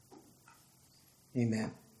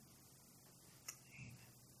Amen.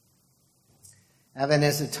 Advent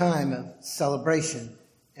is a time of celebration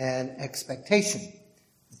and expectation,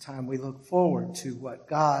 a time we look forward to what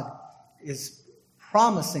God is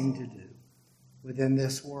promising to do within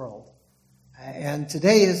this world. And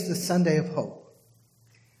today is the Sunday of Hope.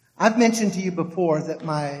 I've mentioned to you before that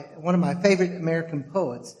one of my favorite American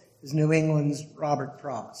poets is New England's Robert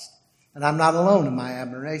Frost. And I'm not alone in my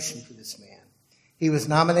admiration for this man. He was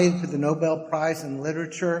nominated for the Nobel Prize in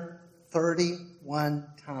Literature 31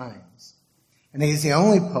 times. And he's the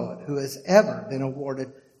only poet who has ever been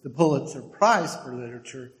awarded the Pulitzer Prize for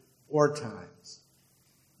Literature 4 times.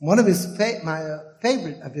 One of my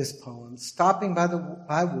favorite of his poems, Stopping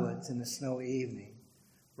by Woods in a Snowy Evening.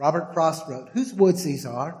 Robert Frost wrote, "Whose woods these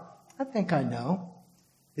are, I think I know.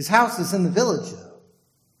 His house is in the village, though.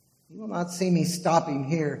 You will not see me stopping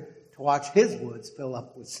here to watch his woods fill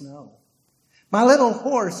up with snow. My little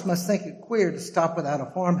horse must think it queer to stop without a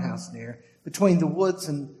farmhouse near, between the woods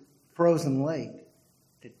and frozen lake,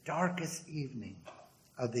 the darkest evening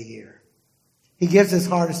of the year. He gives his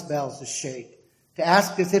harness bells a shake, to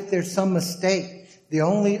ask as if there's some mistake. The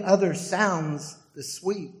only other sounds the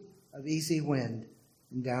sweep of easy wind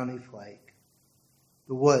and downy flake.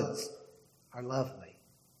 The woods are lovely,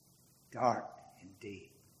 dark and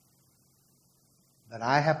deep. But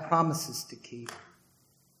I have promises to keep,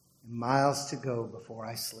 and miles to go before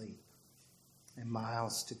I sleep, and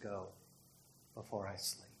miles to go before I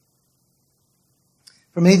sleep."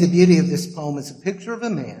 For me, the beauty of this poem is a picture of a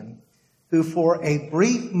man who, for a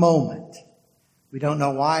brief moment, we don't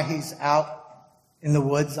know why he's out in the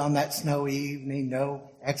woods on that snowy evening,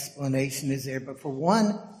 no explanation is there, but for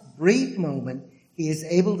one brief moment, he is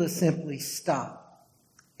able to simply stop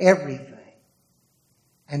everything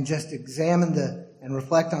and just examine and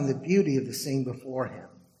reflect on the beauty of the scene before him.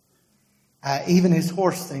 Even his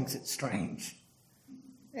horse thinks it's strange.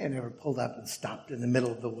 They had never pulled up and stopped in the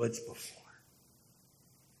middle of the woods before.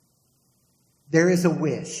 There is a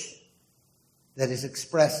wish that is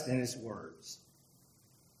expressed in his words.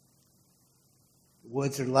 The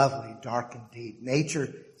woods are lovely, dark and deep.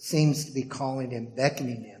 Nature seems to be calling him,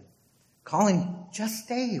 beckoning him, calling, just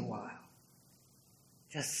stay a while.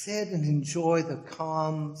 Just sit and enjoy the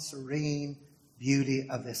calm, serene beauty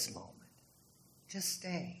of this moment. Just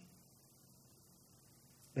stay.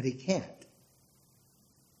 But he can't.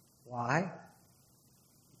 Why?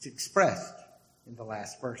 It's expressed in the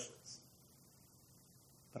last verses.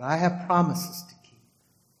 But I have promises to keep,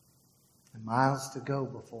 and miles to go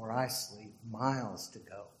before I sleep, miles to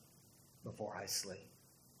go before I sleep.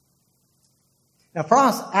 Now,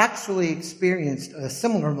 Frost actually experienced a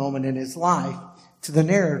similar moment in his life to the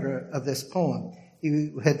narrator of this poem.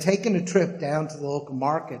 He had taken a trip down to the local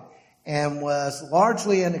market and was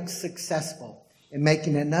largely unsuccessful in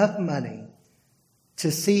making enough money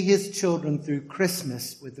to see his children through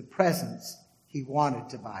Christmas with the presents he wanted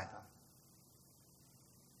to buy them.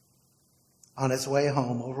 On his way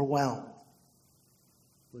home, overwhelmed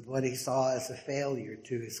with what he saw as a failure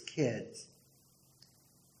to his kids,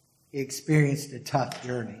 he experienced a tough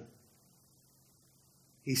journey.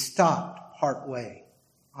 He stopped partway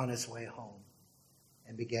on his way home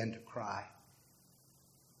and began to cry.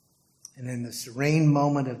 And in the serene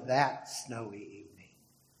moment of that snowy evening,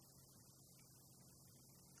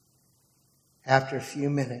 after a few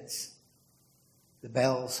minutes, the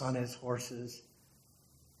bells on his horse's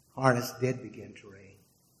harness did begin to ring.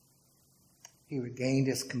 He regained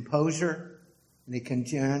his composure and he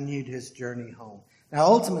continued his journey home. Now,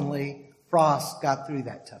 ultimately, Frost got through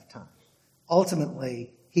that tough time.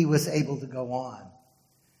 Ultimately, he was able to go on.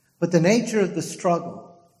 But the nature of the struggle,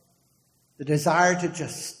 the desire to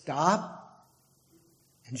just stop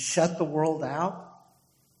and shut the world out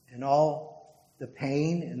and all the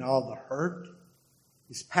pain and all the hurt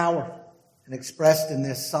is powerful and expressed in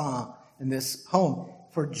this song, in this poem.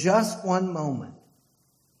 For just one moment,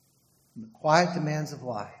 from the quiet demands of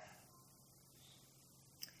life,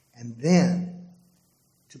 and then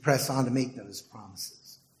to press on to meet those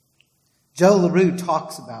promises. Joe LaRue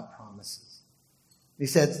talks about promises. He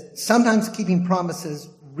said, sometimes keeping promises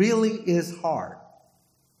really is hard.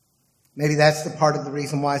 Maybe that's the part of the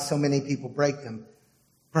reason why so many people break them.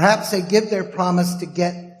 Perhaps they give their promise to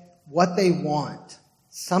get what they want,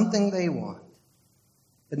 something they want.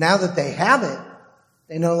 But now that they have it,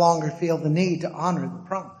 they no longer feel the need to honor the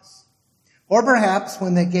promise. Or perhaps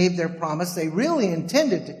when they gave their promise, they really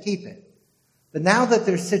intended to keep it. But now that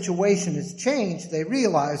their situation has changed, they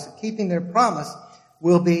realize that keeping their promise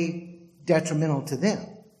will be detrimental to them.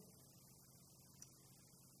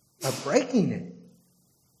 But breaking it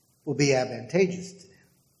will be advantageous to them.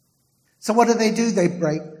 So what do? They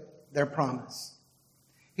break their promise.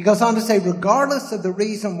 He goes on to say, regardless of the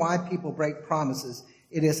reason why people break promises,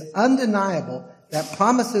 it is undeniable that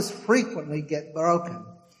promises frequently get broken.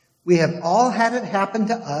 We have all had it happen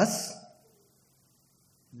to us.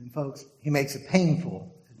 And folks, he makes a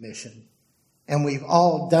painful admission. And we've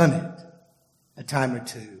all done it a time or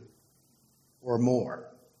two or more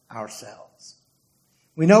ourselves.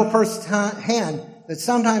 We know firsthand that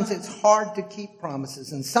sometimes it's hard to keep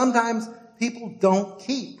promises, and sometimes people don't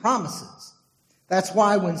keep promises. That's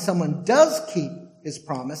why when someone does keep his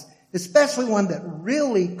promise, especially one that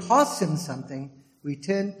really costs him something, we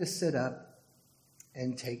tend to sit up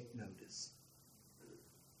and take notice.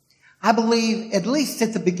 I believe, at least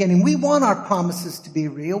at the beginning, we want our promises to be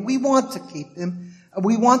real. We want to keep them.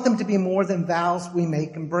 We want them to be more than vows we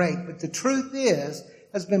make and break. But the truth is,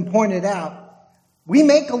 has been pointed out, we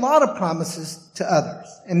make a lot of promises to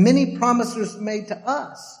others, and many promises made to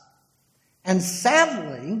us. And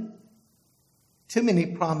sadly, too many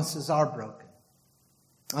promises are broken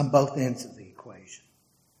on both ends of the equation.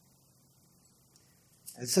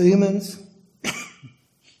 As humans,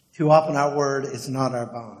 too often our word is not our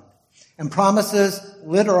bond. And promises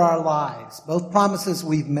litter our lives, both promises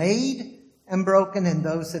we've made and broken and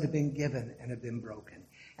those that have been given and have been broken.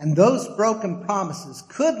 And those broken promises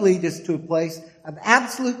could lead us to a place of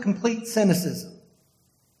absolute, complete cynicism.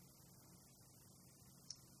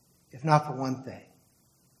 If not for one thing.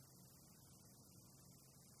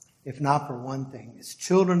 If not for one thing. As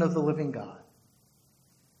children of the living God.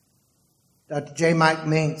 Dr. J. Mike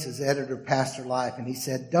Minks is editor of Pastor Life, and he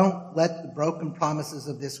said, don't let the broken promises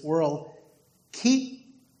of this world keep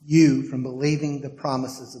you from believing the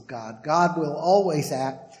promises of God. God will always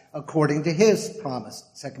act according to his promise.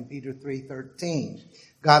 2 Peter 3:13.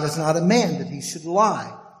 God is not a man that he should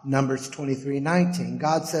lie. Numbers 23:19.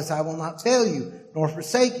 God says, I will not fail you nor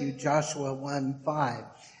forsake you. Joshua 1:5.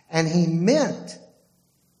 And he meant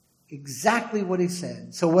exactly what he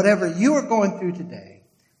said. So whatever you are going through today,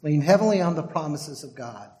 lean heavily on the promises of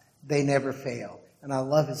God. They never fail. And I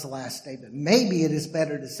love his last statement. Maybe it is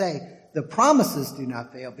better to say the promises do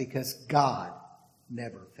not fail because God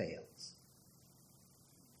never fails.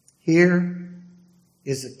 Here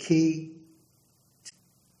is a key.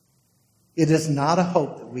 It is not a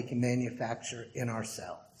hope that we can manufacture in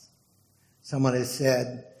ourselves. Someone has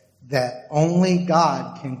said that only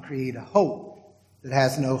God can create a hope that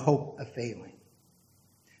has no hope of failing.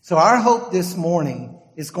 So our hope this morning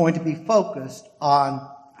is going to be focused on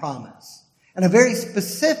promise. And a very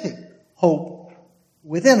specific hope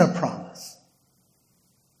within a promise.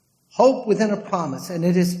 Hope within a promise. And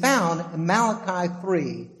it is found in Malachi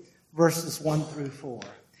 3, verses 1 through 4.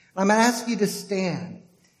 I'm going to ask you to stand.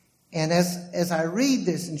 And as I read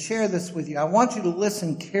this and share this with you, I want you to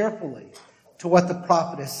listen carefully to what the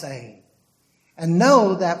prophet is saying. And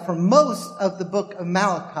know that for most of the book of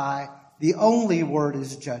Malachi, the only word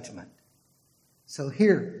is judgment. So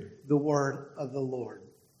hear the word of the Lord.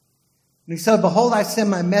 And he said, behold, I send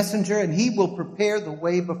my messenger, and he will prepare the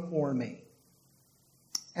way before me.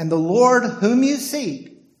 And the Lord whom you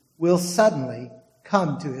seek will suddenly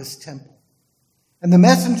come to his temple. And the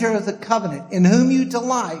messenger of the covenant in whom you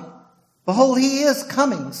delight, behold, he is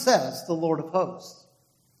coming, says the Lord of hosts.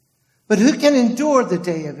 But who can endure the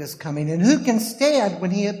day of his coming, and who can stand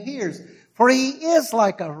when he appears? For he is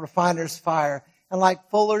like a refiner's fire and like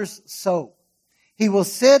fuller's soap. He will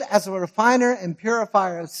sit as a refiner and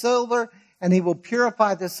purifier of silver, and he will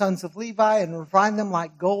purify the sons of Levi and refine them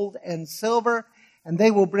like gold and silver, and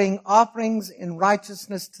they will bring offerings in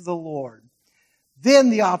righteousness to the Lord. Then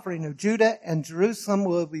the offering of Judah and Jerusalem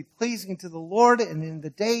will be pleasing to the Lord, and in the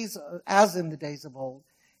days, as in the days of old,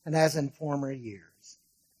 and as in former years.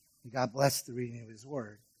 May God bless the reading of his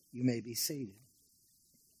word. You may be seated.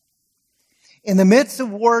 In the midst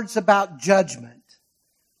of words about judgment,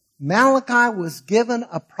 Malachi was given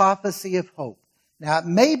a prophecy of hope. Now, it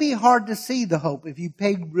may be hard to see the hope if you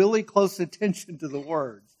pay really close attention to the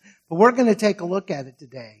words, but we're going to take a look at it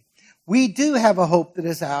today. We do have a hope that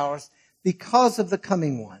is ours because of the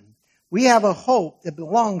coming one. We have a hope that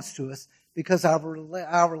belongs to us because of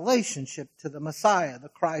our relationship to the Messiah, the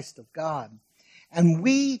Christ of God. And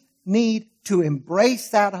we need to embrace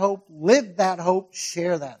that hope, live that hope,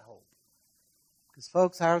 share that hope. Because,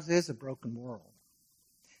 folks, ours is a broken world.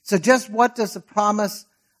 So just what does the promise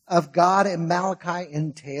of God in Malachi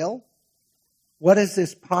entail? What is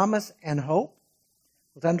this promise and hope?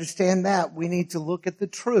 Well, to understand that, we need to look at the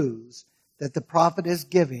truths that the prophet is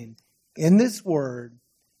giving in this word,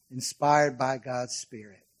 inspired by God's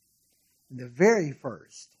Spirit. And the very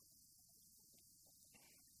first,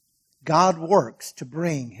 God works to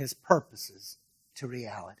bring his purposes to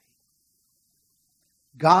reality.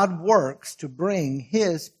 God works to bring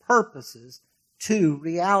his purposes to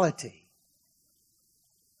reality.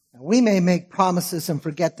 Now, we may make promises and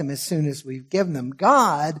forget them as soon as we've given them.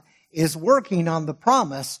 God is working on the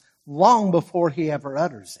promise long before he ever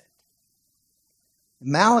utters it.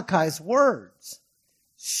 Malachi's words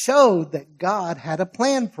showed that God had a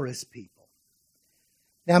plan for his people.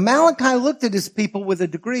 Now, Malachi looked at his people with a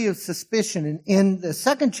degree of suspicion. And in the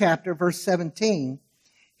second chapter, verse 17,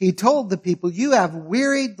 he told the people, "You have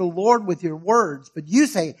wearied the Lord with your words, but you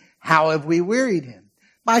say, 'How have we wearied him?'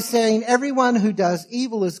 By saying, 'Everyone who does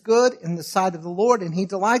evil is good in the sight of the Lord, and he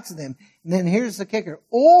delights in them.'" And then here's the kicker.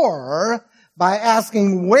 "Or by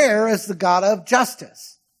asking, 'Where is the God of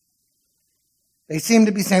justice?'" They seem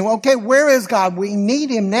to be saying, well, okay, where is God? We need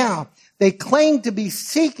him now. They claim to be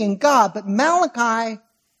seeking God, but Malachi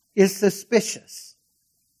is suspicious.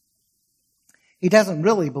 He doesn't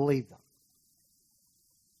really believe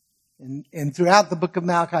them. And throughout the book of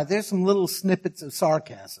Malachi, there's some little snippets of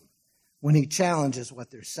sarcasm when he challenges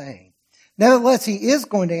what they're saying. Nevertheless, he is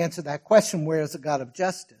going to answer that question, where is the God of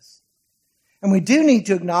justice? And we do need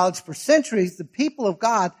to acknowledge for centuries the people of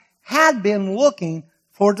God had been looking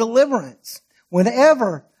for deliverance.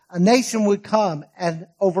 Whenever a nation would come and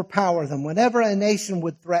overpower them, whenever a nation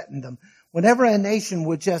would threaten them, whenever a nation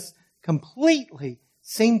would just completely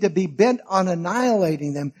seem to be bent on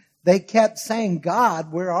annihilating them, they kept saying,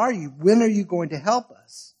 "God, where are you? When are you going to help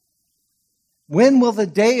us? When will the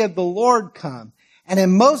day of the Lord come?" And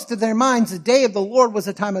in most of their minds, the day of the Lord was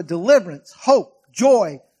a time of deliverance, hope,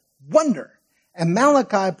 joy, wonder. And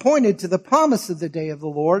Malachi pointed to the promise of the day of the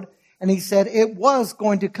Lord, and he said it was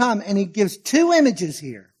going to come. And he gives two images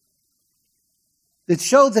here that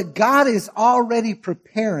show that God is already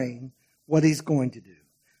preparing what he's going to do.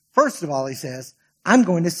 First of all, he says, "I'm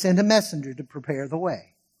going to send a messenger to prepare the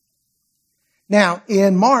way." Now,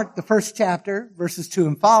 in Mark, the first chapter, verses 2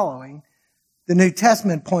 and following, the New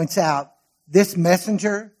Testament points out this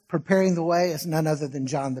messenger preparing the way is none other than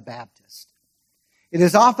John the Baptist. It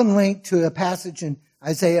is often linked to a passage in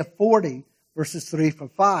Isaiah 40, verses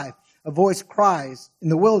 3-5. A voice cries in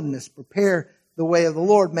the wilderness, "Prepare the way of the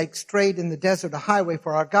Lord, make straight in the desert a highway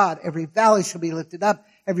for our God. Every valley shall be lifted up,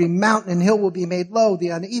 every mountain and hill will be made low, the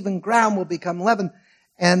uneven ground will become level,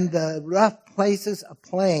 and the rough places a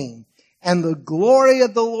plain. And the glory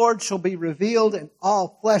of the Lord shall be revealed, and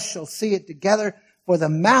all flesh shall see it together, for the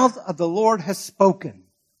mouth of the Lord has spoken."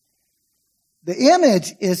 The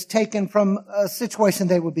image is taken from a situation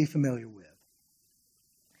they would be familiar with.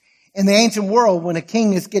 In the ancient world, when a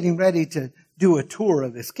king is getting ready to do a tour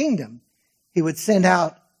of his kingdom, he would send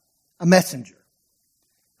out a messenger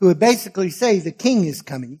who would basically say, "The king is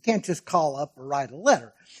coming." You can't just call up or write a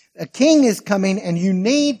letter. A king is coming and you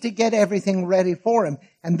need to get everything ready for him.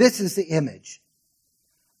 And this is the image.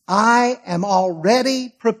 I am already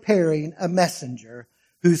preparing a messenger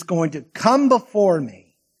who's going to come before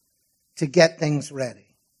me to get things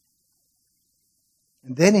ready.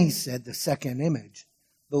 And then he said, the second image,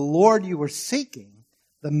 "The Lord you were seeking,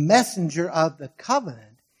 the messenger of the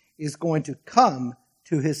covenant, is going to come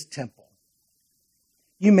to his temple."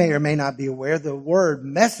 You may or may not be aware the word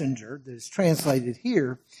messenger that is translated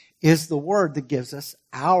here is the word that gives us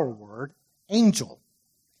our word angel.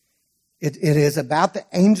 It is about the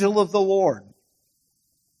angel of the Lord.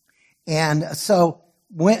 And so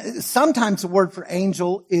sometimes the word for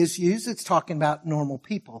angel is used, it's talking about normal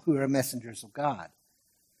people who are messengers of God.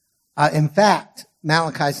 In fact,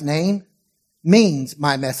 Malachi's name means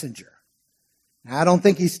 "my messenger." Now, I don't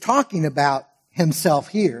think he's talking about himself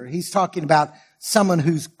here. He's talking about someone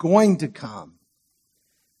who's going to come.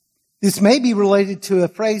 This may be related to a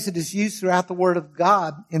phrase that is used throughout the Word of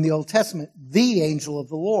God in the Old Testament, "the angel of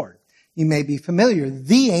the Lord." You may be familiar.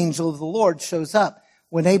 The angel of the Lord shows up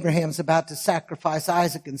when Abraham's about to sacrifice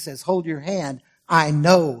Isaac and says, "Hold your hand. I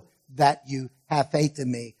know that you have faith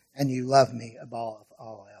in me and you love me above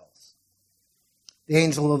all else." The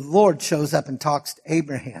angel of the Lord shows up and talks to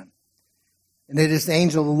Abraham. And it is the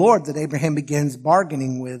angel of the Lord that Abraham begins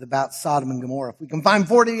bargaining with about Sodom and Gomorrah. If we can find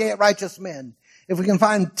 48 righteous men, if we can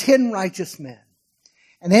find 10 righteous men.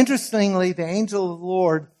 And interestingly, the angel of the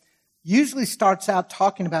Lord usually starts out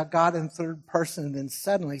talking about God in third person and then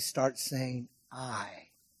suddenly starts saying, "I."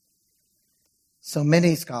 So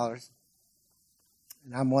many scholars,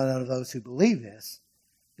 and I'm one of those who believe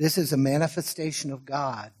this is a manifestation of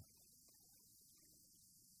God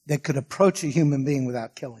that could approach a human being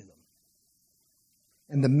without killing them.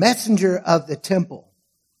 And the messenger of the temple,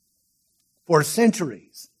 for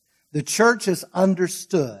centuries, the church has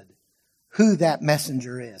understood who that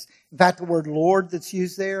messenger is. In fact, the word Lord that's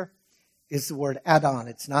used there is the word Adon.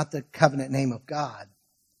 It's not the covenant name of God.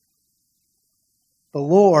 The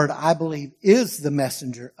Lord, I believe, is the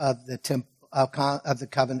messenger of the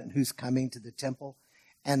covenant who's coming to the temple.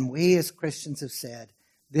 And we as Christians have said,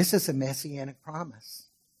 this is a messianic promise.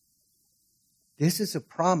 This is a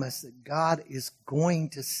promise that God is going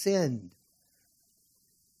to send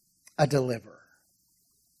a deliverer,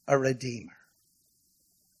 a redeemer.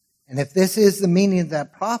 And if this is the meaning of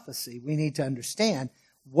that prophecy, we need to understand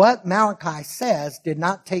what Malachi says did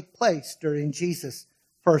not take place during Jesus'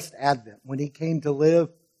 first advent. When he came to live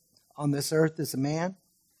on this earth as a man,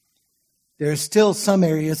 there are still some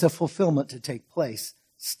areas of fulfillment to take place,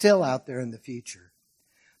 still out there in the future.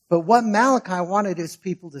 But what Malachi wanted his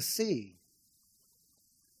people to see,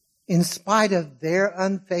 in spite of their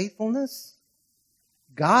unfaithfulness,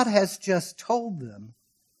 God has just told them,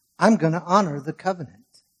 I'm going to honor the covenant.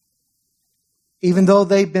 Even though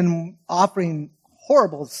they've been offering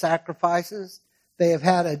horrible sacrifices, they have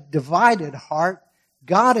had a divided heart,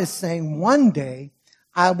 God is saying, one day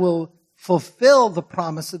I will fulfill the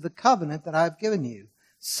promise of the covenant that I've given you.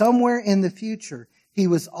 Somewhere in the future, he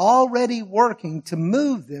was already working to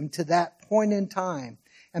move them to that point in time.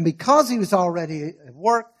 And because he was already at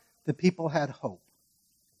work, the people had hope.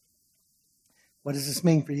 What does this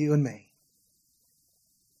mean for you and me?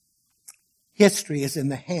 History is in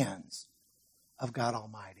the hands of God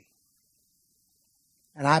Almighty.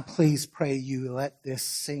 And I please pray you let this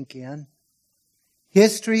sink in.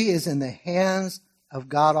 History is in the hands of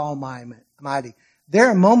God Almighty. There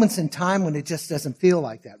are moments in time when it just doesn't feel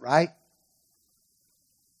like that, right?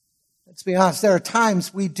 Let's be honest. There are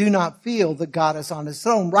times we do not feel that God is on his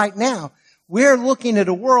throne. Right now, we're looking at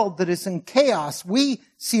a world that is in chaos. We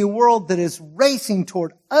see a world that is racing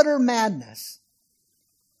toward utter madness.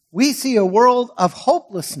 We see a world of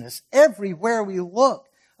hopelessness everywhere we look.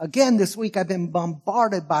 Again, this week I've been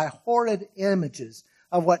bombarded by horrid images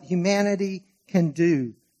of what humanity can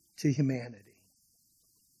do to humanity.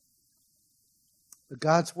 But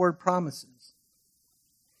God's word promises,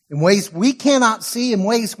 in ways we cannot see, in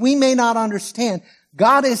ways we may not understand,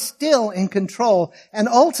 God is still in control. And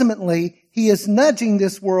ultimately, he is nudging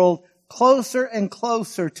this world closer and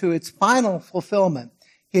closer to its final fulfillment.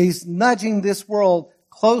 He's nudging this world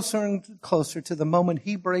closer and closer to the moment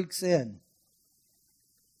he breaks in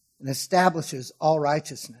and establishes all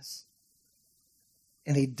righteousness.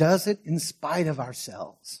 And he does it in spite of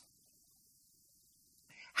ourselves.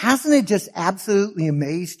 Hasn't it just absolutely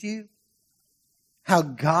amazed you how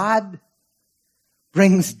God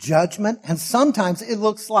brings judgment? And sometimes it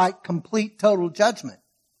looks like complete, total judgment.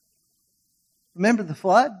 Remember the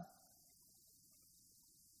flood?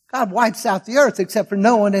 God wipes out the earth except for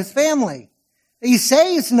Noah and his family. He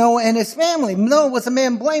saves Noah and his family. Noah was a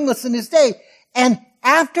man blameless in his day. And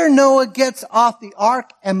after Noah gets off the ark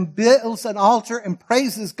and builds an altar and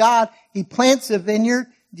praises God, he plants a vineyard.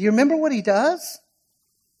 Do you remember what he does?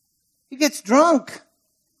 He gets drunk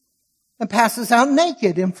and passes out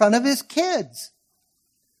naked in front of his kids.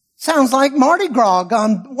 Sounds like Mardi Gras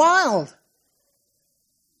gone wild.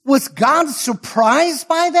 Was God surprised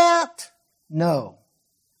by that? No.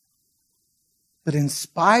 But in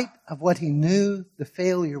spite of what he knew the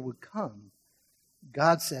failure would come,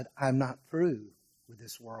 God said, I'm not through with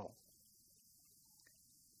this world.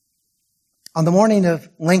 On the morning of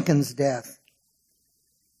Lincoln's death,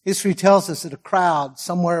 history tells us that a crowd,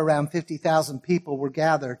 somewhere around 50,000 people, were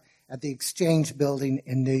gathered at the Exchange Building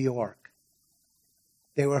in New York.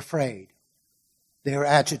 They were afraid. They were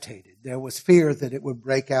agitated. There was fear that it would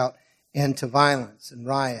break out into violence and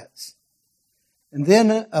riots. And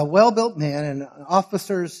then a well-built man in an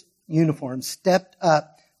officer's uniform stepped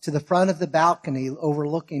up to the front of the balcony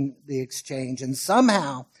overlooking the exchange and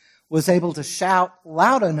somehow was able to shout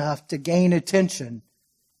loud enough to gain attention.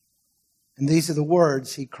 And these are the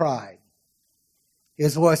words he cried.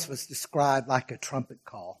 His voice was described like a trumpet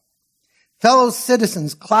call. Fellow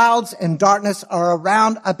citizens, clouds and darkness are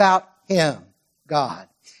around about him, God.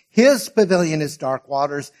 His pavilion is dark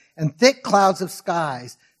waters and thick clouds of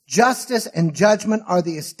skies. Justice and judgment are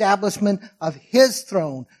the establishment of his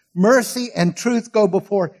throne. Mercy and truth go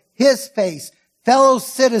before his face. Fellow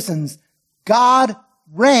citizens, God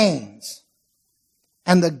reigns.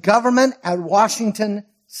 And the government at Washington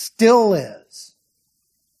still is.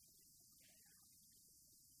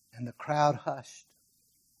 And the crowd hushed.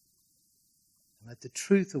 Let the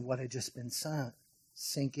truth of what had just been sung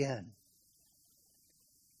sink in.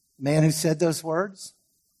 The man who said those words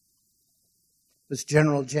was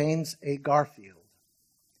General James A. Garfield.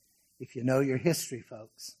 If you know your history,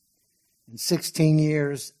 folks, in 16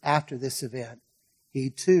 years after this event, he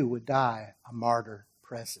too would die a martyr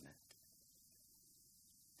president.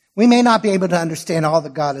 We may not be able to understand all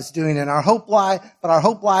that God is doing, and our hope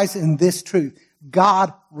lies in this truth.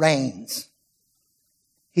 God reigns.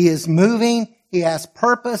 He is moving. He has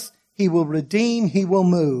purpose. He will redeem. He will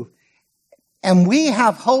move. And we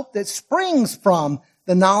have hope that springs from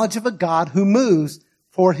the knowledge of a God who moves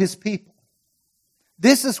for his people.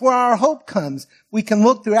 This is where our hope comes. We can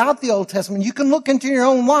look throughout the Old Testament. You can look into your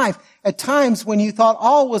own life at times when you thought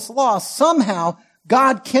all was lost. Somehow,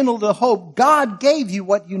 God kindled a hope. God gave you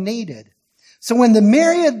what you needed. So when the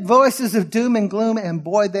myriad voices of doom and gloom, and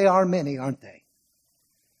boy, they are many, aren't they?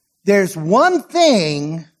 There's one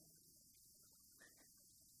thing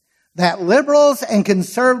that liberals and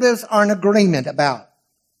conservatives are in agreement about.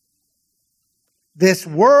 This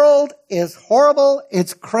world is horrible.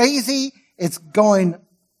 It's crazy. It's going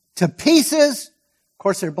to pieces. Of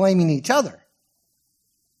course, they're blaming each other.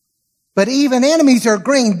 But even enemies are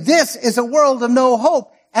agreeing this is a world of no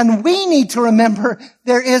hope. And we need to remember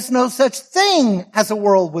there is no such thing as a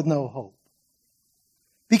world with no hope.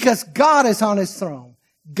 Because God is on his throne.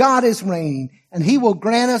 God is reigning. And he will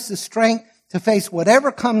grant us the strength to face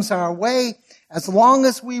whatever comes our way as long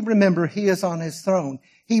as we remember he is on his throne.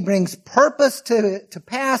 He brings purpose to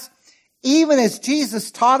pass. Even as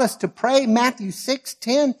Jesus taught us to pray, Matthew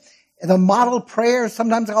 6:10, the model prayer,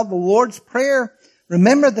 sometimes called the Lord's Prayer.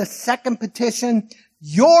 Remember the second petition,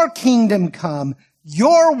 your kingdom come,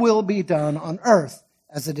 your will be done on earth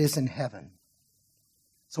as it is in heaven.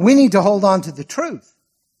 So we need to hold on to the truth.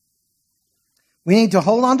 We need to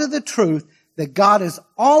hold on to the truth that God is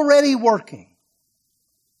already working.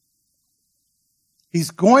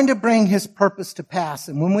 He's going to bring his purpose to pass.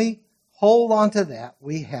 And when we hold on to that,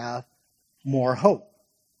 we have more hope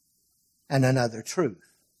and another truth.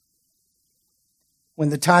 When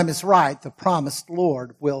the time is right, the promised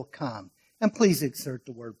Lord will come. And please insert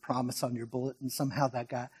the word promise on your bulletin. Somehow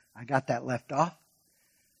I got that left off.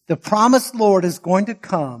 The promised Lord is going to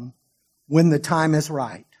come when the time is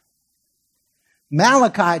right.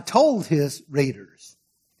 Malachi told his readers,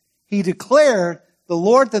 he declared the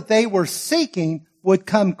Lord that they were seeking would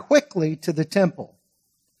come quickly to the temple.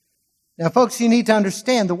 Now, folks, you need to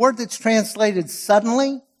understand the word that's translated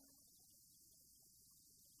suddenly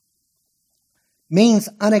means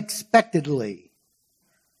unexpectedly.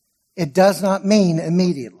 It does not mean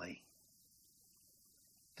immediately.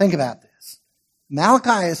 Think about this.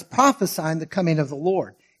 Malachi is prophesying the coming of the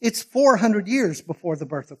Lord. It's 400 years before the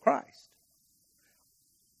birth of Christ.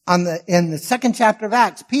 In the second chapter of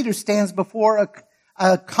Acts, Peter stands before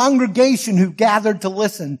a congregation who gathered to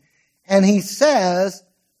listen, and he says,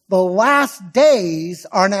 the last days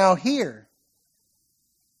are now here.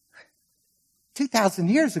 2,000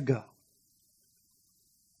 years ago.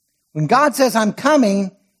 When God says, I'm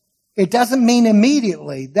coming, it doesn't mean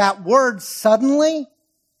immediately. That word suddenly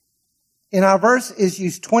in our verse is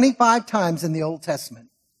used 25 times in the Old Testament.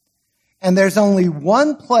 And there's only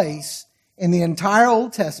one place in the entire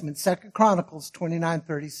Old Testament, 2 Chronicles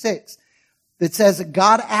 29:36, that says that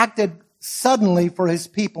God acted suddenly for his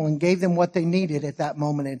people and gave them what they needed at that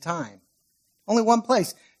moment in time. Only one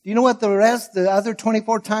place. Do you know what the other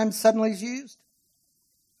 24 times suddenly is used?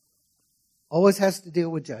 Always has to deal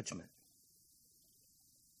with judgment.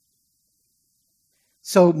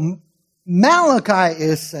 So Malachi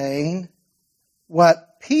is saying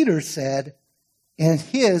what Peter said in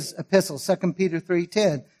his epistle, 2 Peter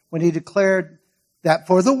 3:10, when he declared that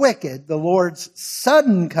for the wicked, the Lord's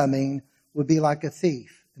sudden coming would be like a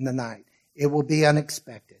thief in the night. It will be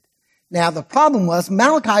unexpected. Now, the problem was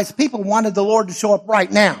Malachi's people wanted the Lord to show up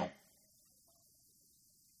right now.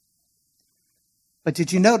 But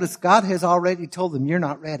did you notice God has already told them, you're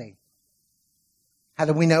not ready. How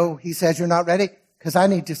do we know he says you're not ready? Because I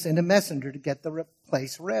need to send a messenger to get the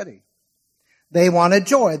place ready. They wanted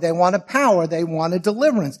joy. They wanted power. They wanted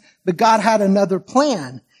deliverance. But God had another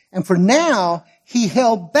plan. And for now, he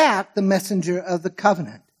held back the messenger of the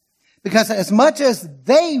covenant. Because as much as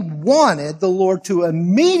they wanted the Lord to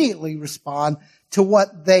immediately respond to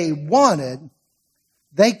what they wanted,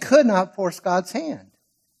 they could not force God's hand.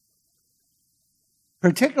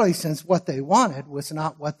 Particularly since what they wanted was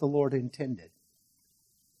not what the Lord intended.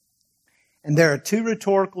 And there are two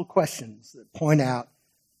rhetorical questions that point out,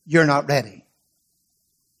 you're not ready.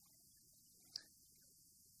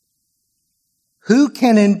 Who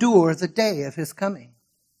can endure the day of his coming?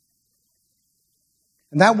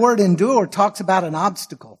 And that word endure talks about an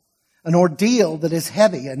obstacle, an ordeal that is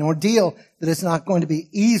heavy, an ordeal that is not going to be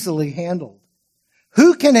easily handled.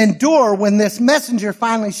 Who can endure when this messenger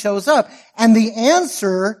finally shows up? And the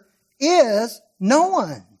answer is no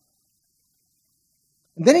one.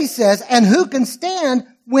 And then he says, and who can stand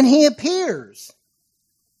when he appears?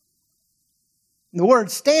 And the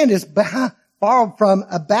word stand is borrowed from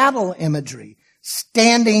a battle imagery.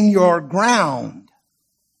 standing your ground.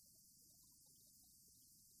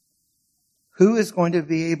 Who is going to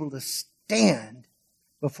be able to stand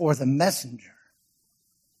before the messenger?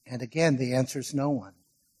 And again, the answer is no one.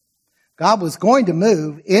 God was going to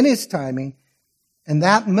move in his timing, and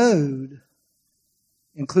that mood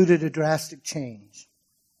included a drastic change.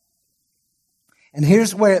 And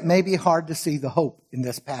here's where it may be hard to see the hope in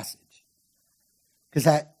this passage, because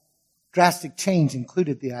that drastic change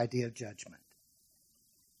included the idea of judgment.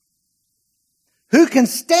 Who can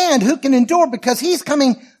stand? Who can endure? Because he's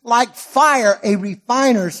coming like fire, a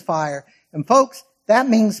refiner's fire. And folks, that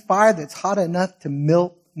means fire that's hot enough to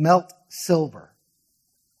melt silver.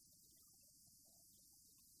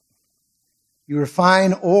 You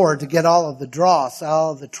refine ore to get all of the dross,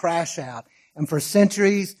 all of the trash out. And for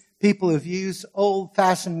centuries, people have used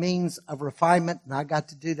old-fashioned means of refinement, and I got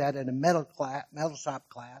to do that in a metal shop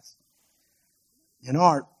class in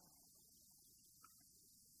art.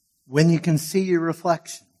 When you can see your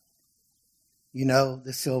reflection, you know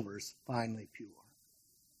the silver's finely pure.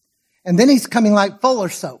 And then he's coming like fuller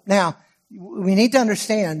soap. Now, we need to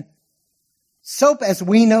understand, soap as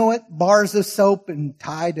we know it, bars of soap and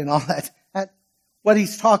Tide and all that, what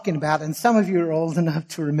he's talking about. And some of you are old enough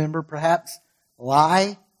to remember perhaps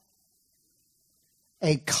lye,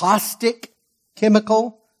 a caustic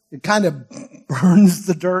chemical that kind of burns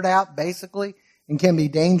the dirt out basically and can be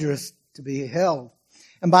dangerous to be held.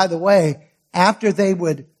 And by the way, after they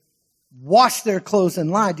would wash their clothes in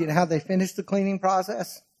lye, do you know how they finished the cleaning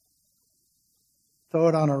process? Throw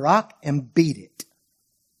it on a rock and beat it.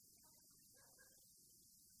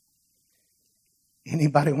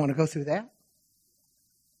 Anybody want to go through that?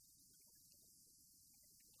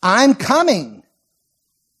 I'm coming.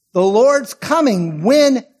 The Lord's coming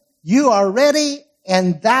when you are ready,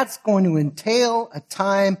 and that's going to entail a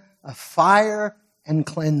time of fire and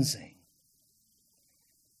cleansing.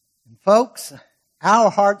 And folks, our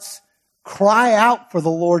hearts cry out for the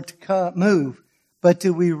Lord to move, but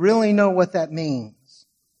do we really know what that means?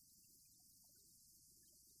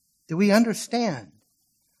 Do we understand?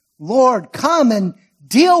 Lord, come and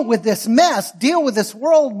deal with this mess, deal with this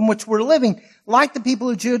world in which we're living. Like the people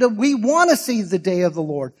of Judah, we want to see the day of the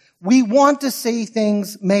Lord. We want to see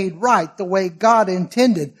things made right the way God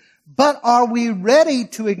intended. But are we ready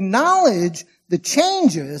to acknowledge the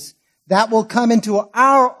changes that will come into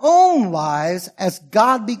our own lives as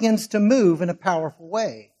God begins to move in a powerful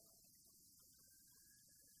way?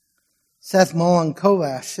 Seth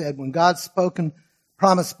Mullen-Kovash said, when God's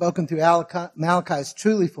promise spoken through Malachi is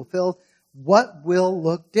truly fulfilled, what will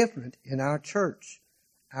look different in our church,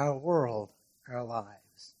 our world, our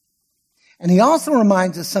lives? And he also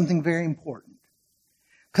reminds us something very important.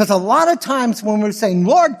 Because a lot of times when we're saying,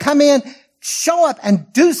 Lord, come in, show up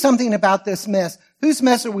and do something about this mess, whose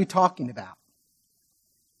mess are we talking about?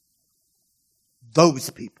 Those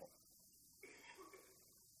people.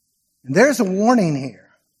 And there's a warning here.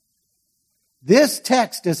 This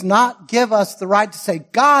text does not give us the right to say,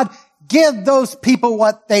 God, give those people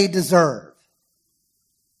what they deserve.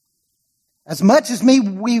 As much as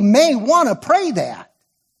we may want to pray that.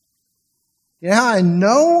 You know how I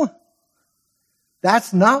know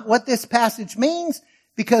that's not what this passage means?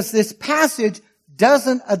 Because this passage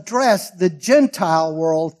doesn't address the Gentile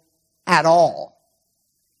world at all.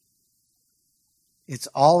 It's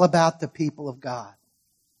all about the people of God.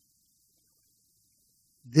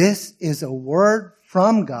 This is a word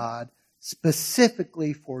from God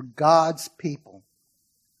specifically for God's people.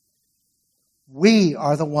 We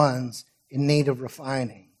are the ones in need of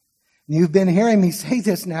refining. And you've been hearing me say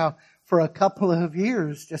this now for a couple of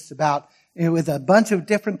years, just about, with a bunch of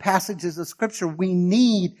different passages of Scripture. We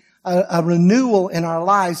need a renewal in our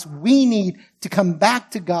lives. We need to come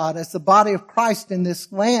back to God as the body of Christ in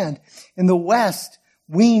this land. In the West,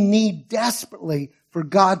 we need desperately for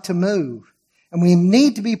God to move. And we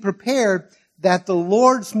need to be prepared that the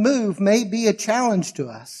Lord's move may be a challenge to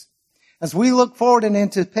us. As we look forward in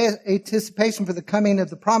anticipation for the coming of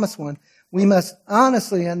the promised one, we must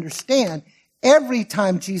honestly understand every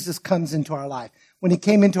time Jesus comes into our life, when he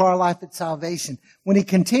came into our life at salvation, when he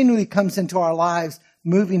continually comes into our lives,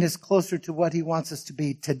 moving us closer to what he wants us to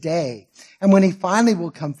be today, and when he finally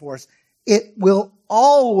will come for us, it will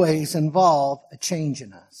always involve a change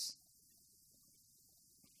in us.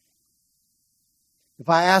 If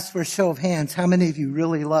I ask for a show of hands, how many of you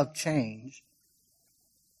really love change?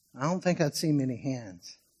 I don't think I'd see many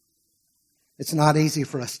hands. It's not easy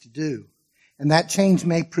for us to do. And that change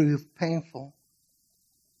may prove painful.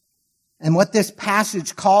 And what this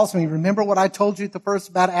passage calls me, remember what I told you at the first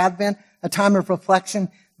about Advent? A time of reflection.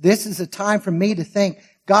 This is a time for me to think,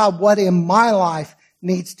 God, what in my life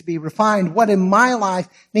needs to be refined? What in my life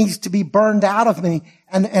needs to be burned out of me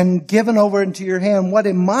and given over into your hand? What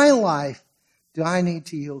in my life do I need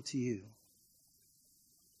to yield to you?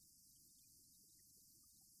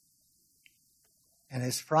 And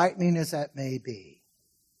as frightening as that may be,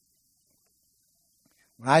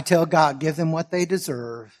 when I tell God, give them what they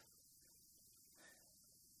deserve,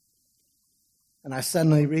 and I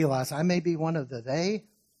suddenly realize I may be one of the they,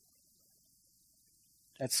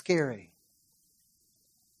 that's scary.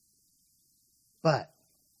 But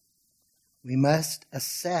we must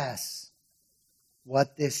assess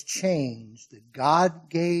what this change that God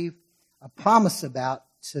gave a promise about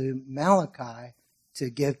to Malachi to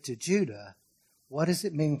give to Judah, what does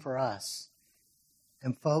it mean for us?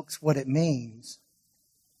 And folks, what it means,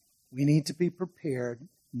 we need to be prepared,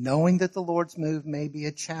 knowing that the Lord's move may be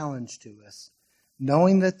a challenge to us,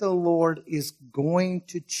 knowing that the Lord is going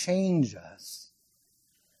to change us.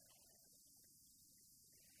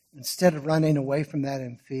 Instead of running away from that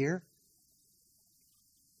in fear,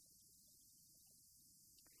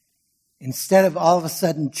 instead of all of a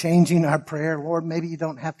sudden changing our prayer, Lord, maybe you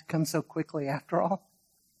don't have to come so quickly after all.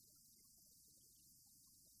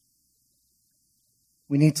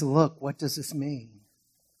 We need to look, what does this mean?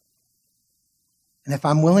 And if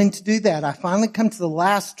I'm willing to do that, I finally come to the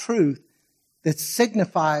last truth that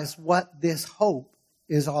signifies what this hope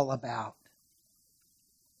is all about.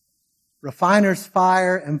 Refiner's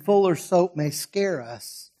fire and fuller's soap may scare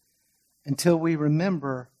us until we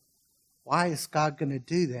remember, why is God going to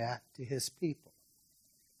do that to His people?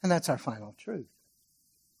 And that's our final truth.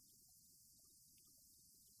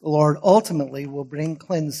 The Lord ultimately will bring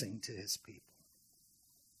cleansing to His people.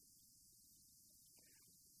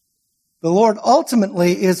 The Lord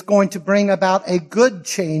ultimately is going to bring about a good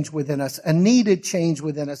change within us, a needed change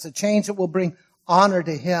within us, a change that will bring honor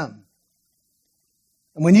to Him.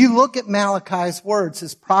 And when you look at Malachi's words,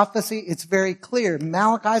 his prophecy, it's very clear.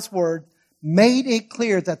 Malachi's word made it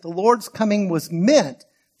clear that the Lord's coming was meant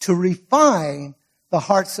to refine the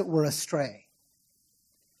hearts that were astray.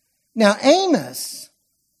 Now Amos,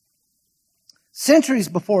 centuries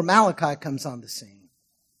before Malachi comes on the scene,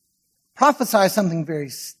 prophesies something very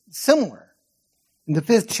similar. In the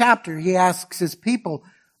 5th chapter, he asks his people,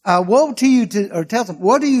 woe to you, or tells them,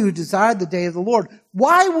 what do you desire the day of the Lord?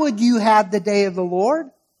 Why would you have the day of the Lord?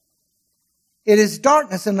 It is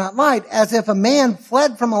darkness and not light, as if a man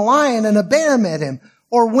fled from a lion and a bear met him,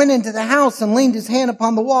 or went into the house and leaned his hand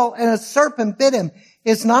upon the wall and a serpent bit him.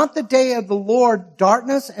 Is not the day of the Lord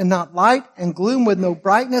darkness and not light, and gloom with no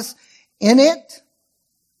brightness in it?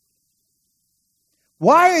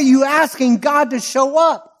 Why are you asking God to show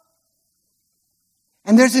up?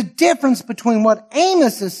 And there's a difference between what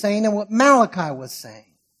Amos is saying and what Malachi was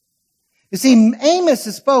saying. You see,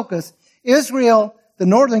 Amos' focus, Israel, the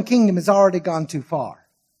northern kingdom, has already gone too far.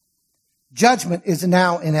 Judgment is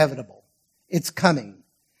now inevitable. It's coming.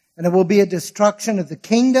 And it will be a destruction of the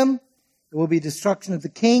kingdom. It will be destruction of the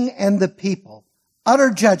king and the people. Utter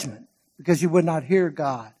judgment, because you would not hear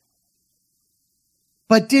God.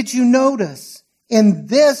 But did you notice, in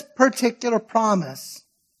this particular promise,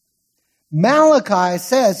 Malachi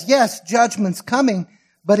says, yes, judgment's coming,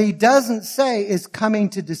 but he doesn't say it's coming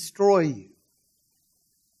to destroy you.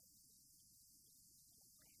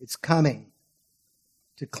 It's coming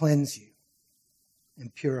to cleanse you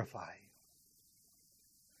and purify you.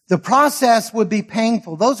 The process would be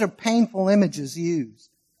painful. Those are painful images used.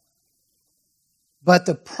 But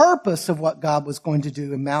the purpose of what God was going to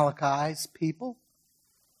do in Malachi's people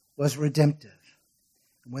was redemptive.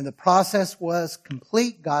 When the process was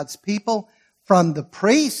complete, God's people, from the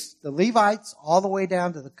priests, the Levites, all the way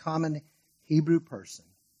down to the common Hebrew person,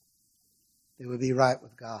 they would be right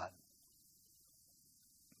with God.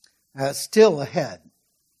 Still ahead.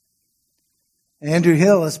 Andrew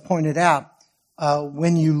Hill has pointed out,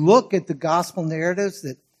 when you look at the gospel narratives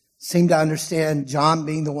that seem to understand John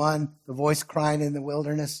being the one, the voice crying in the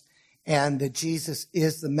wilderness, and that Jesus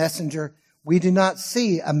is the messenger, we do not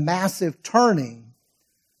see a massive turning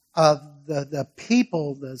of the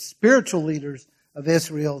people, the spiritual leaders of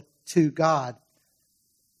Israel to God.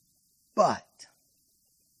 But,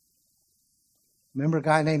 remember a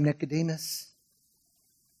guy named Nicodemus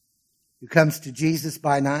who comes to Jesus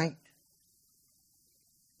by night?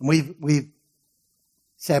 And we've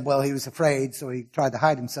said, well, he was afraid, so he tried to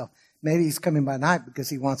hide himself. Maybe he's coming by night because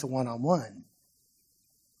he wants a one-on-one.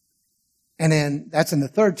 And then, that's in the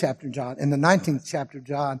 3rd chapter of John. In the 19th chapter of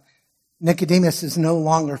John, Nicodemus is no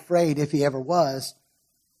longer afraid, if he ever was,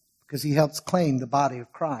 because he helps claim the body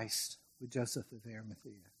of Christ with Joseph of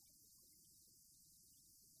Arimathea.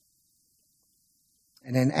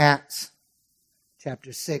 And in Acts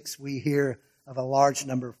chapter 6, we hear of a large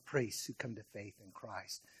number of priests who come to faith in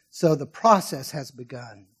Christ. So the process has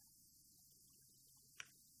begun.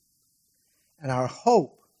 And our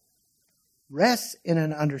hope rests in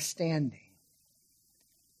an understanding.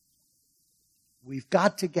 We've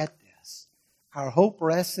got to get this. Our hope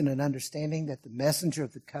rests in an understanding that the messenger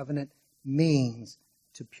of the covenant means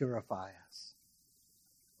to purify us.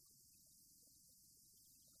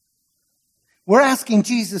 We're asking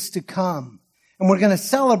Jesus to come, and we're going to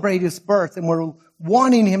celebrate his birth, and we're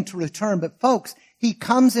wanting him to return. But folks, he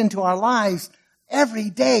comes into our lives every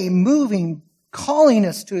day, moving, calling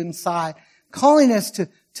us to inside, calling us to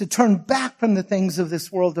turn back from the things of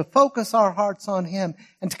this world, to focus our hearts on him,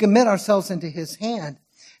 and to commit ourselves into his hand.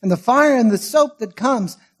 And the fire and the soap that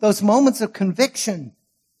comes, those moments of conviction,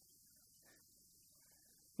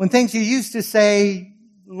 when things you used to say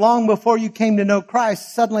long before you came to know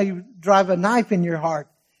Christ suddenly drive a knife in your heart,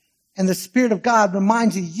 and the Spirit of God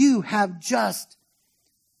reminds you, you have just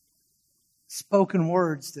spoken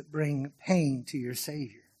words that bring pain to your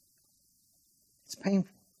Savior. It's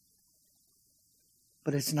painful.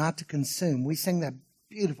 But it's not to consume. We sing that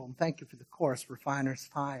beautiful, and thank you for the chorus, Refiner's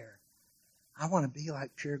Fire. I want to be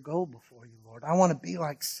like pure gold before you, Lord. I want to be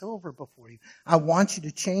like silver before you. I want you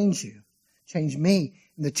to change me.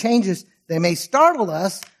 And the changes, they may startle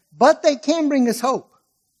us, but they can bring us hope.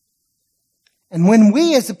 And when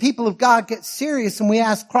we as the people of God get serious and we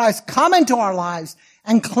ask Christ, come into our lives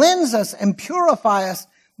and cleanse us and purify us,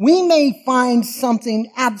 we may find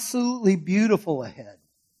something absolutely beautiful ahead.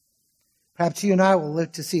 Perhaps you and I will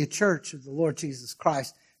live to see a church of the Lord Jesus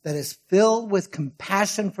Christ that is filled with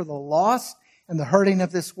compassion for the lost and the hurting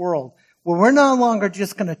of this world, where we're no longer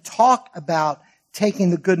just going to talk about taking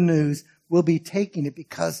the good news. We'll be taking it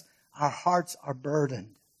because our hearts are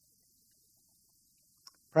burdened.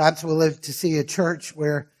 Perhaps we'll live to see a church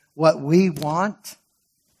where what we want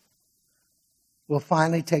will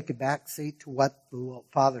finally take a back seat to what the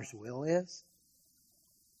Father's will is.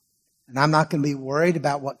 And I'm not going to be worried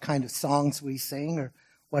about what kind of songs we sing or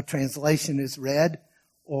what translation is read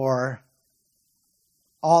or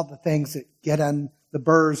all the things that get on the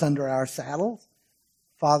burrs under our saddles.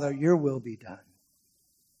 Father, your will be done.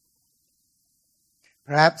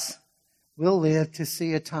 Perhaps we'll live to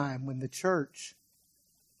see a time when the church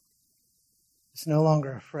is no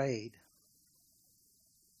longer afraid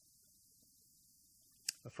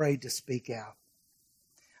to speak out.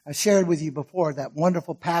 I shared with you before that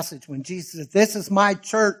wonderful passage when Jesus said, this is my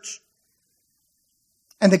church,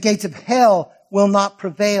 and the gates of hell will not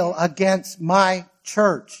prevail against my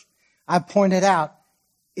church. I pointed out,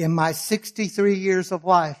 in my 63 years of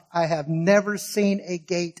life, I have never seen a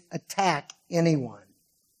gate attack anyone.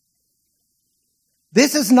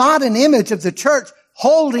 This is not an image of the church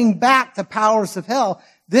holding back the powers of hell.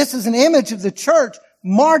 This is an image of the church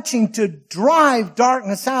marching to drive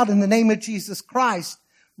darkness out in the name of Jesus Christ,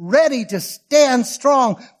 ready to stand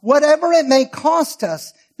strong, whatever it may cost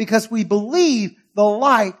us, because we believe the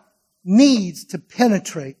light needs to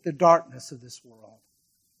penetrate the darkness of this world.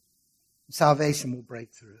 Salvation will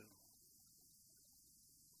break through.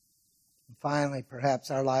 And finally, perhaps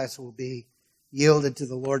our lives will be yielded to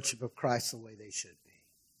the Lordship of Christ the way they should be.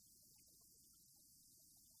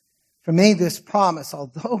 For me, this promise,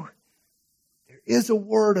 although there is a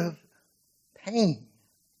word of pain,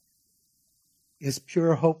 is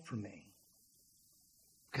pure hope for me.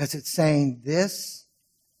 Because it's saying, this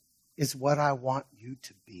is what I want you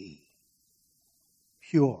to be.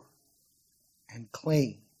 Pure and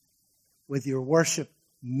clean. With your worship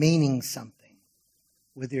meaning something.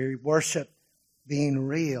 With your worship being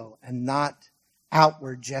real and not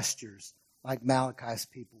outward gestures like Malachi's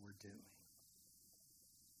people were doing.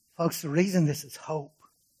 Folks, the reason this is hope,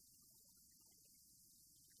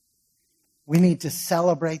 we need to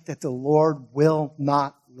celebrate that the Lord will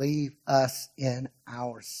not leave us in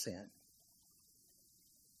our sin.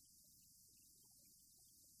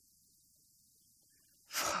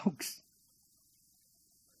 Folks,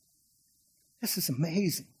 this is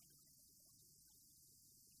amazing.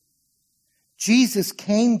 Jesus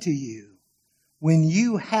came to you when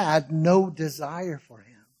you had no desire for him.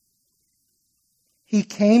 He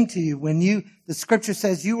came to you when the scripture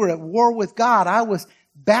says you were at war with God. I was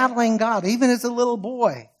battling God. Even as a little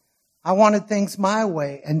boy, I wanted things my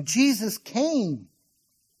way. And Jesus came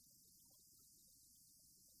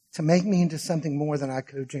to make me into something more than I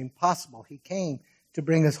could have dreamed possible. He came to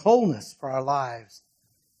bring us wholeness for our lives.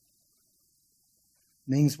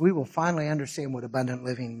 It means we will finally understand what abundant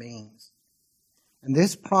living means. And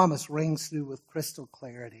this promise rings through with crystal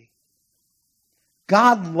clarity.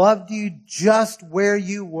 God loved you just where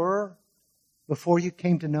you were before you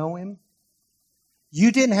came to know him.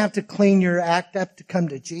 You didn't have to clean your act up to come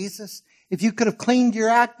to Jesus. If you could have cleaned your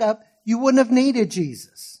act up, you wouldn't have needed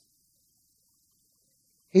Jesus.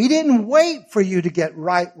 He didn't wait for you to get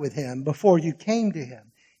right with him before you came to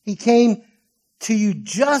him. He came to you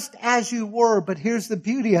just as you were, but here's the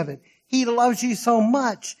beauty of it. He loves you so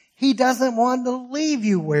much, he doesn't want to leave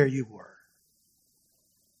you where you were.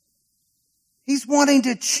 He's wanting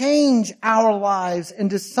to change our lives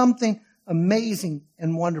into something amazing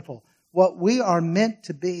and wonderful, what we are meant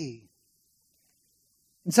to be.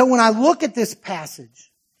 And so when I look at this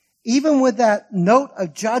passage, even with that note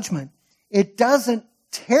of judgment, it doesn't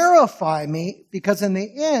terrify me, because in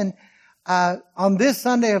the end, on this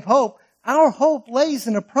Sunday of hope, our hope lays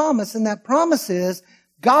in a promise, and that promise is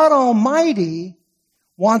God Almighty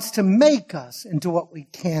wants to make us into what we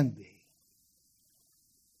can be.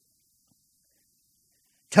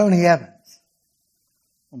 Tony Evans,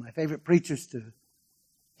 one of my favorite preachers to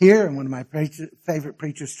hear and one of my favorite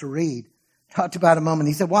preachers to read, talked about a moment.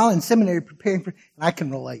 He said, while in seminary preparing for, and I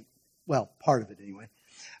can relate, well, part of it anyway.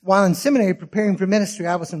 While in seminary preparing for ministry,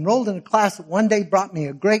 I was enrolled in a class that one day brought me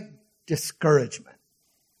a great discouragement.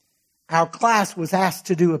 Our class was asked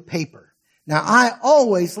to do a paper. Now, I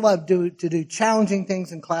always loved to do challenging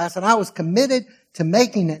things in class, and I was committed to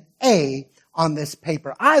making an A on this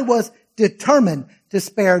paper. I was determined to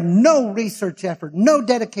spare no research effort, no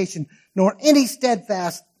dedication, nor any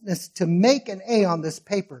steadfastness to make an A on this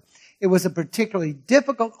paper. It was a particularly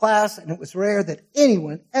difficult class, and it was rare that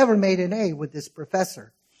anyone ever made an A with this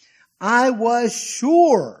professor. I was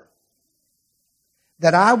sure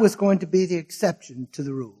that I was going to be the exception to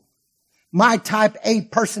the rule. My type A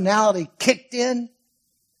personality kicked in,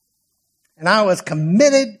 and I was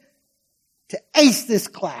committed to ace this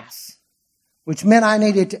class, which meant I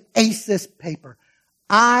needed to ace this paper.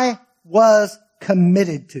 I was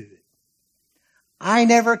committed to it. I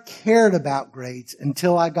never cared about grades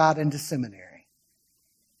until I got into seminary.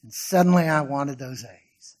 And suddenly I wanted those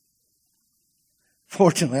A's.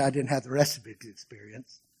 Fortunately, I didn't have the rest of the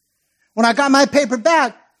experience. When I got my paper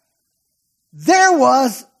back, there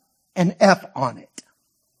was an F on it.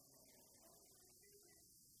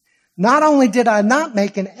 Not only did I not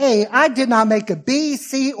make an A, I did not make a B,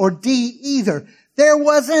 C, or D either. There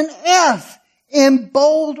was an F in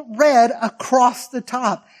bold red across the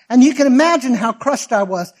top. And you can imagine how crushed I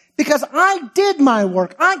was, because I did my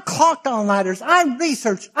work. I clocked all-nighters. I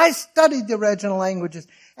researched. I studied the original languages.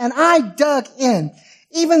 And I dug in.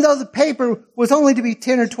 Even though the paper was only to be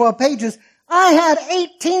 10 or 12 pages, I had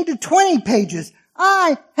 18 to 20 pages.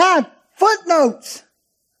 I had footnotes.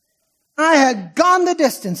 I had gone the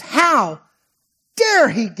distance. How dare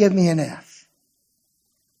he give me an F?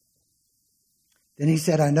 Then he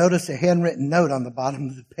said, I noticed a handwritten note on the bottom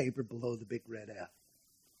of the paper below the big red F.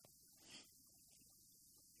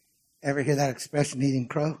 Ever hear that expression, eating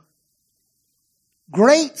crow?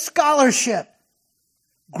 Great scholarship,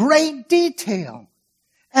 great detail,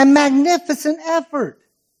 and magnificent effort.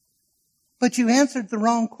 But you answered the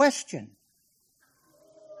wrong question.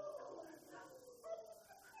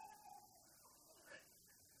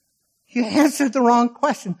 You answered the wrong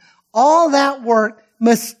question. All that work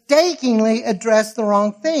mistakenly addressed the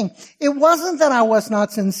wrong thing. It wasn't that I was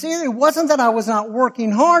not sincere. It wasn't that I was not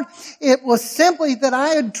working hard. It was simply that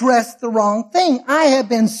I addressed the wrong thing. I had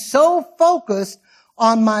been so focused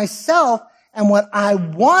on myself and what I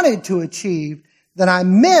wanted to achieve that I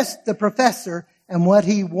missed the professor and what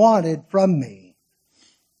he wanted from me.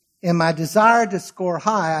 In my desire to score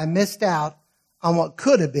high, I missed out on what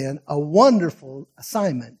could have been a wonderful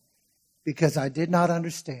assignment because I did not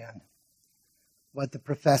understand what the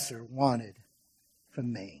professor wanted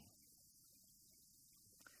from me.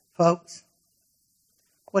 Folks,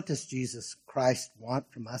 what does Jesus Christ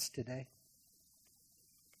want from us today?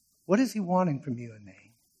 What is he wanting from you and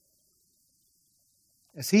me?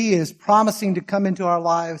 As he is promising to come into our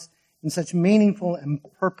lives in such meaningful and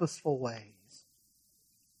purposeful ways,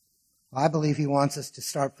 I believe he wants us to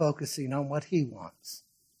start focusing on what he wants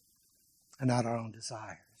and not our own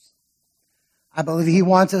desires. I believe he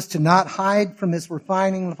wants us to not hide from his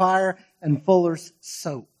refining fire and fuller's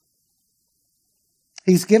soap.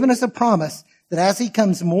 He's given us a promise that as he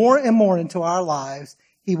comes more and more into our lives,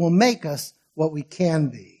 he will make us what we can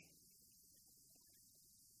be.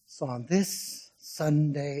 So on this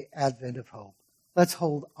Sunday Advent of Hope, let's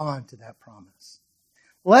hold on to that promise.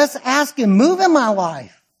 Let's ask him, move in my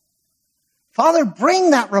life. Father,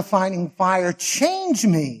 bring that refining fire. Change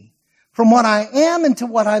me from what I am into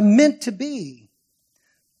what I'm meant to be.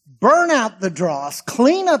 Burn out the dross.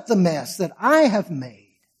 Clean up the mess that I have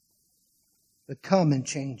made. But come and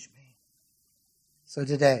change me. So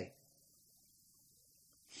today,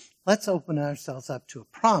 let's open ourselves up to a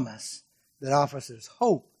promise that offers us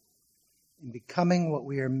hope in becoming what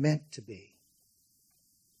we are meant to be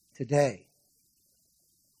today.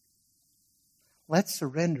 Let's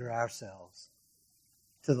surrender ourselves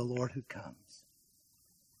to the Lord who comes.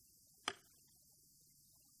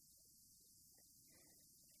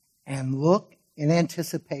 And look in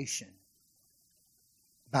anticipation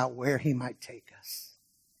about where he might take us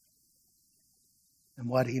and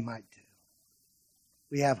what he might do.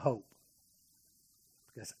 We have hope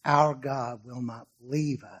because our God will not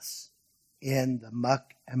leave us in the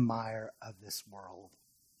muck and mire of this world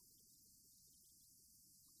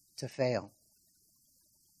to fail.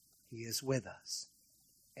 He is with us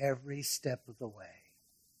every step of the way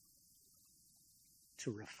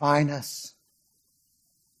to refine us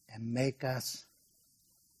and make us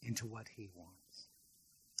into what he wants.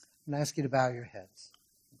 I'm going to ask you to bow your heads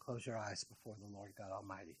and close your eyes before the Lord God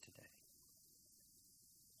Almighty today.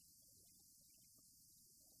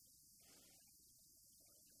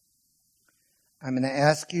 I'm going to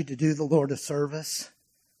ask you to do the Lord a service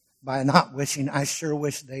by not wishing, I sure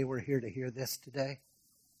wish they were here to hear this today.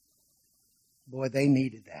 Boy, they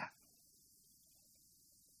needed that.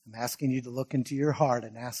 I'm asking you to look into your heart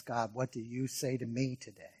and ask God, what do you say to me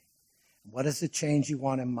today? What is the change you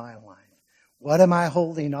want in my life? What am I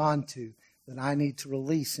holding on to that I need to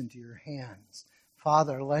release into your hands?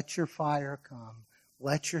 Father, let your fire come.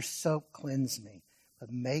 Let your soap cleanse me.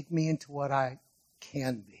 But make me into what I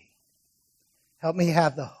can be. Help me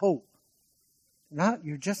have the hope.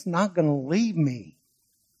 You're just not going to leave me.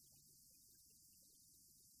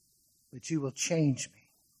 But you will change me.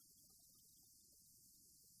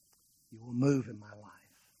 You will move in my life.